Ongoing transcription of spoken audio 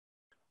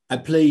I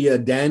play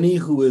Danny,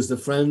 who is the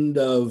friend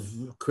of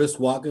Chris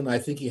Walken. I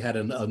think he had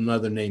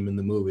another name in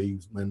the movie. He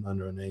went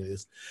under an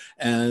alias,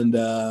 and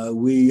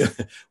we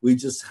we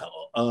just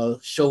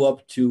show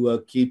up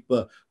to keep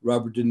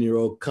Robert De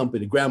Niro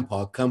company,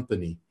 Grandpa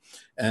company,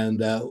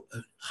 and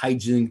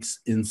hijinks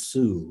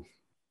ensue.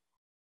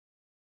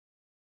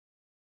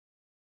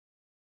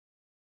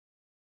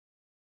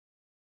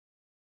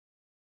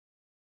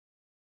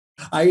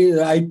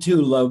 I too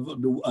love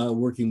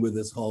working with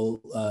this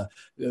whole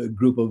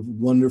group of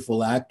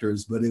wonderful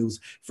actors, but it was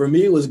for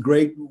me it was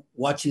great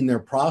watching their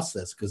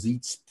process because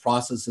each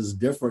process is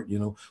different. You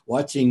know,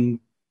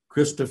 watching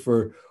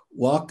Christopher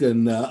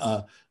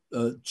Walken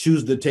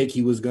choose the take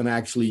he was going to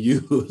actually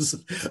use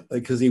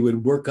because he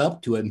would work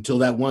up to it until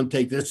that one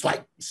take that's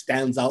like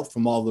stands out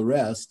from all the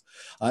rest.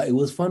 It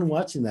was fun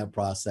watching that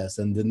process,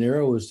 and De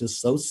Niro was just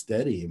so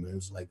steady. I mean, it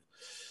was like,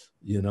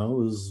 you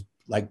know, it was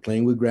like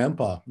playing with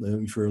grandpa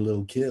for a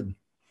little kid.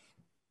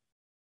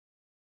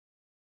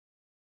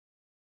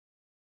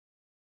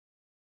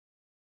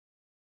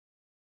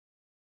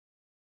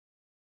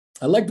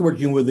 I liked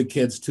working with the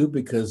kids too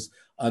because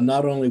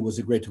not only was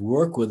it great to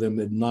work with them,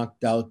 it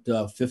knocked out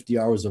 50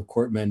 hours of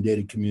court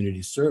mandated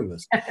community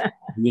service.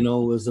 You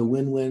know, it was a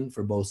win-win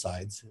for both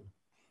sides.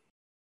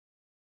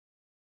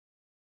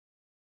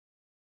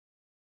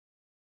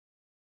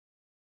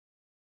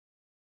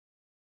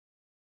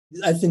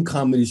 I think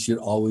comedy should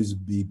always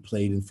be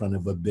played in front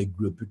of a big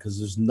group because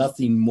there's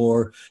nothing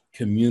more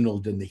communal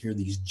than to hear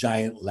these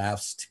giant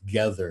laughs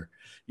together,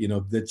 you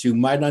know, that you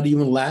might not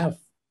even laugh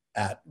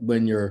at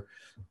when you're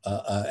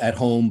at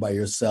home by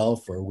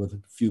yourself or with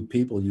a few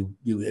people.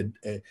 You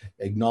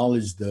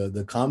acknowledge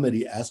the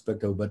comedy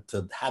aspect of it, but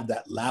to have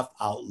that laugh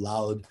out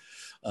loud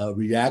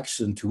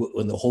reaction to it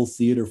when the whole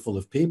theater full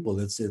of people,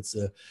 it's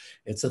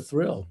a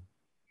thrill.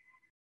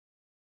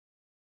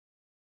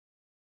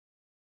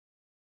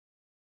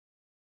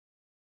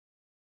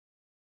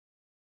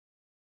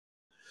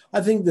 I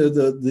think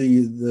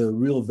the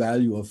real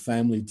value of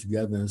family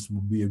togetherness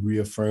will be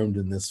reaffirmed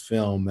in this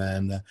film,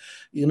 and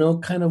you know,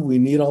 kind of we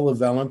need all the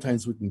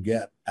Valentines we can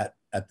get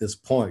at this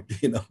point,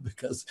 you know,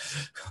 because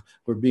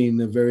we're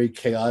being very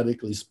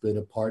chaotically split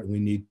apart, and we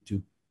need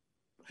to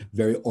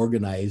very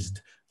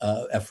organized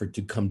effort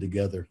to come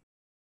together.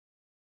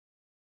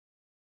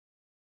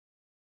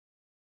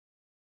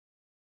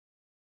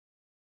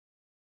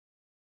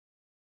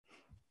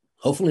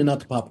 Hopefully, not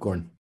the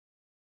popcorn.